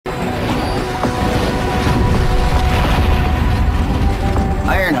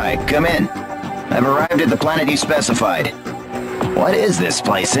Alright, come in. I've arrived at the planet you specified. What is this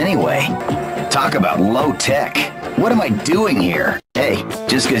place anyway? Talk about low tech. What am I doing here? Hey,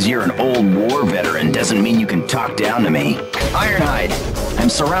 just because you're an old war veteran doesn't mean you can talk down to me. Ironhide, I'm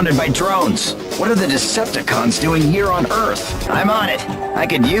surrounded by drones. What are the Decepticons doing here on Earth? I'm on it. I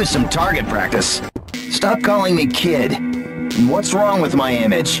could use some target practice. Stop calling me kid. What's wrong with my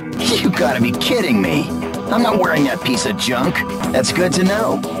image? You gotta be kidding me. I'm not wearing that piece of junk. That's good to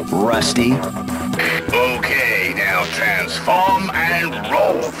know, Rusty. Okay, now transform and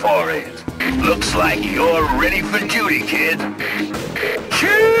roll for it. Looks like you're ready for duty, kid.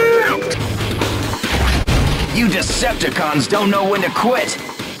 Shoot! You Decepticons don't know when to quit.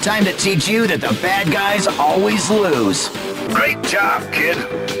 Time to teach you that the bad guys always lose. Great job, kid.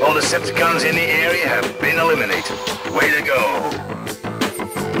 All Decepticons in the area have been eliminated. Way to go.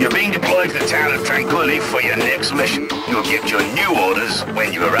 You're being deployed to the town of Tranquility for your next mission. You'll get your new orders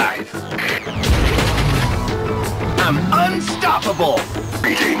when you arrive. I'm unstoppable!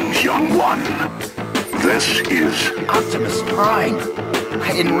 Greetings, young one. This is Optimus Prime.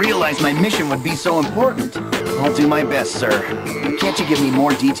 I didn't realize my mission would be so important. I'll do my best, sir. Can't you give me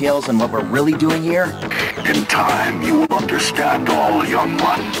more details on what we're really doing here? In time, you will understand all, young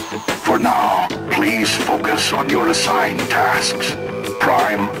one. For now, please focus on your assigned tasks.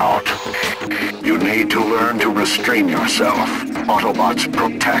 Prime out. You need to learn to restrain yourself. Autobots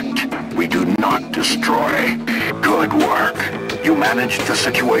protect. We do not destroy. Good work. You managed the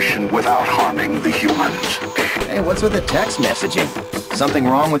situation without harming the humans. Hey, what's with the text messaging? Something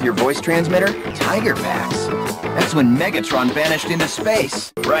wrong with your voice transmitter? Tiger packs. That's when Megatron vanished into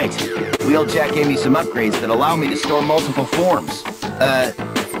space. Right. Wheeljack gave me some upgrades that allow me to store multiple forms.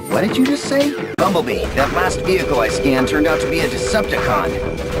 What did you just say? Bumblebee, that last vehicle I scanned turned out to be a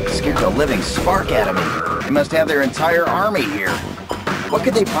Decepticon. Scared the living spark out of me. They must have their entire army here. What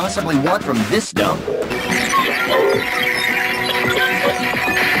could they possibly want from this dump?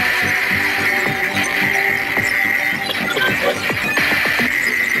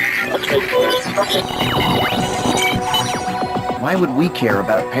 Why would we care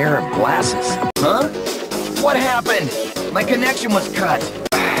about a pair of glasses? Huh? What happened? My connection was cut.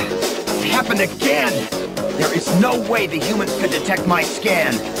 It happened again! There is no way the humans could detect my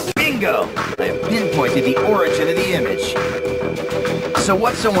scan. Bingo! I have pinpointed the origin of the image. So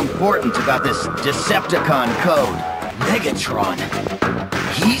what's so important about this Decepticon code? Megatron.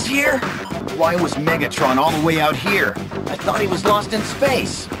 He's here? Why was Megatron all the way out here? I thought he was lost in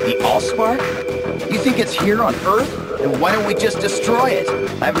space. The Allspark? You think it's here on Earth? Then why don't we just destroy it?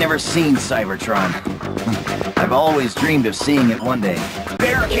 I've never seen Cybertron. I've always dreamed of seeing it one day.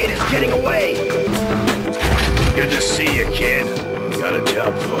 Barricade is getting away! Good to see you, kid. Got a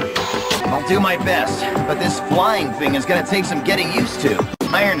job for you. I'll do my best, but this flying thing is gonna take some getting used to.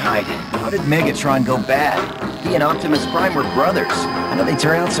 Ironhide, how did Megatron go bad? He and Optimus Prime were brothers. How did they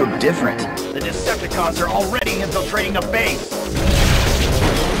turn out so different? The Decepticons are already infiltrating the base!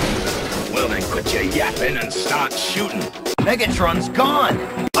 Well then, quit your yapping and start shooting. Megatron's gone!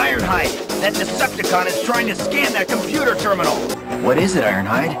 Ironhide, that Decepticon is trying to scan that computer terminal! What is it,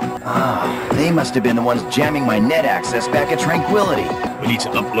 Ironhide? Ah, they must have been the ones jamming my net access back at Tranquility. We need to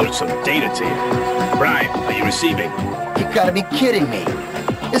upload some data to you. Prime, are you receiving? You gotta be kidding me!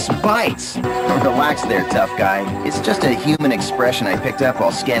 This bites! Relax there, tough guy. It's just a human expression I picked up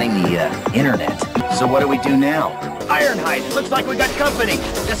while scanning the, internet. So what do we do now? Ironhide, looks like we got company!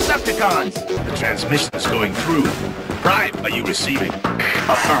 Decepticons! The transmission's going through. Prime, are you receiving?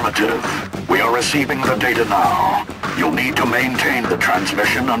 Affirmative. We are receiving the data now. You'll need to maintain the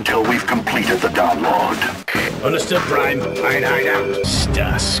transmission until we've completed the download. Understood, Prime. Ironhide out.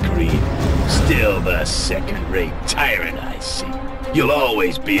 Starscream. Still the second-rate tyrant, I see. You'll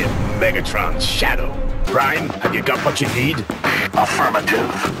always be in Megatron's shadow. Prime, have you got what you need? Affirmative.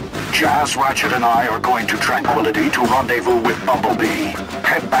 Jazz, Ratchet, and I are going to Tranquility to rendezvous with Bumblebee.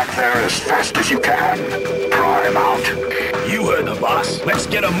 Head back there as fast as you can. Prime out. You heard the boss. Let's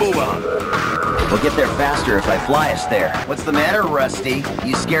get a move on. We'll get there faster if I fly us there. What's the matter, Rusty?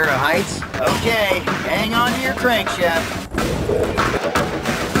 You scared of heights? Okay, hang on to your crankshaft.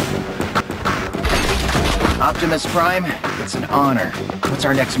 Optimus Prime, it's an honor. What's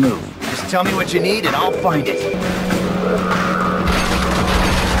our next move? Just tell me what you need and I'll find it.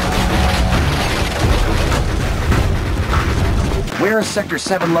 Where is Sector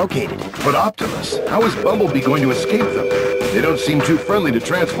 7 located? But Optimus, how is Bumblebee going to escape them? They don't seem too friendly to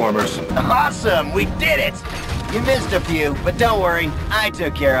Transformers. Awesome! We did it! You missed a few, but don't worry. I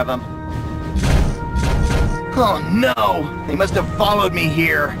took care of them. Oh no! They must have followed me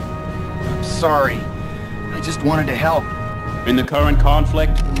here. I'm sorry. I just wanted to help. In the current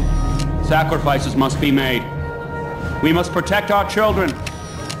conflict, sacrifices must be made. We must protect our children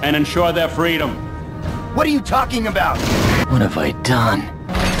and ensure their freedom. What are you talking about? What have I done?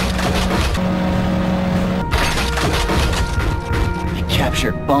 I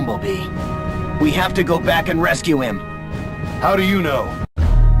captured Bumblebee. We have to go back and rescue him. How do you know?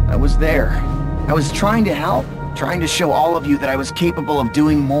 I was there. I was trying to help, trying to show all of you that I was capable of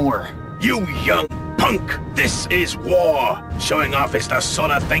doing more. You young punk! This is war! Showing off is the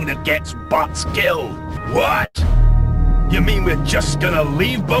sort of thing that gets bots killed! What? You mean we're just gonna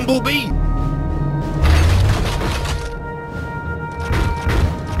leave Bumblebee?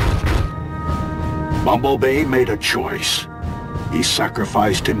 Bumblebee made a choice. He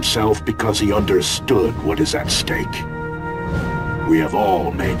sacrificed himself because he understood what is at stake. We have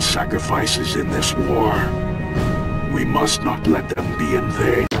all made sacrifices in this war. We must not let them be in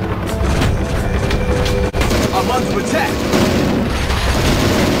vain. I'm under attack!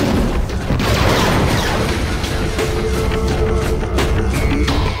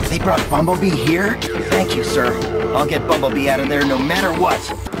 They brought Bumblebee here? Thank you, sir. I'll get Bumblebee out of there no matter what.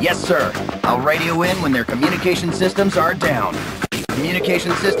 Yes, sir. I'll radio in when their communication systems are down.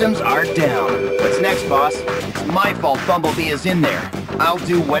 Communication systems are down. What's next, boss? It's my fault Bumblebee is in there. I'll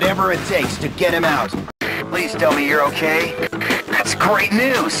do whatever it takes to get him out. Please tell me you're okay. That's great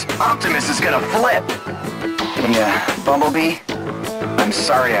news! Optimus is gonna flip! Hey, Bumblebee? I'm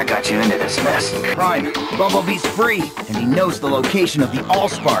sorry I got you into this mess. Prime, Bumblebee's free, and he knows the location of the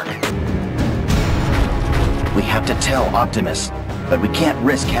Allspark. We have to tell Optimus, but we can't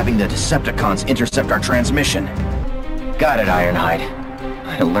risk having the Decepticons intercept our transmission. Got it, Ironhide.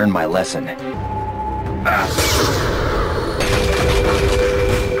 I learned my lesson.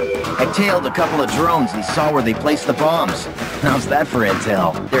 I tailed a couple of drones and saw where they placed the bombs. How's that for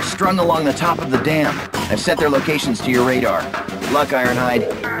intel? They're strung along the top of the dam. I've set their locations to your radar. Good luck, Ironhide.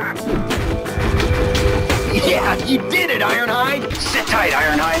 Yeah, you did it, Ironhide! Sit tight,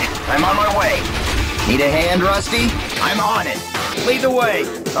 Ironhide. I'm on my way. Need a hand, Rusty? I'm on it. Lead the way.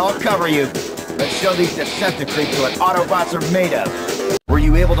 I'll cover you. Let's show these Decepticons what Autobots are made of. Were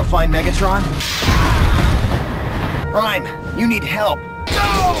you able to find Megatron? Prime, you need help.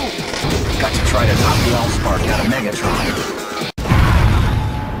 Go! Got to try to knock the Allspark out of Megatron.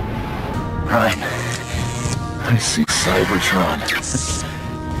 Prime, I see Cybertron.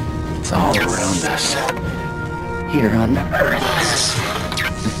 It's all around us. Here on Earth.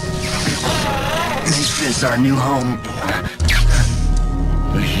 This is our new home.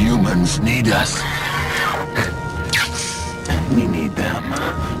 The humans need us. We need them.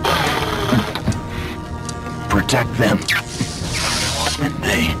 Protect them. And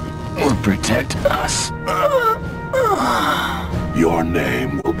they will protect us. Your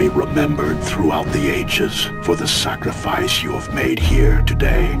name will be remembered throughout the ages for the sacrifice you have made here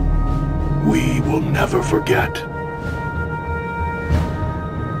today. We will never forget.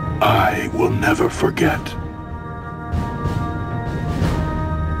 I will never forget.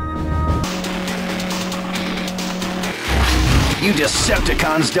 You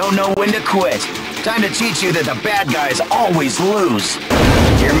Decepticons don't know when to quit. Time to teach you that the bad guys always lose.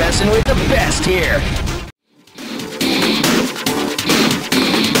 You're messing with the best here.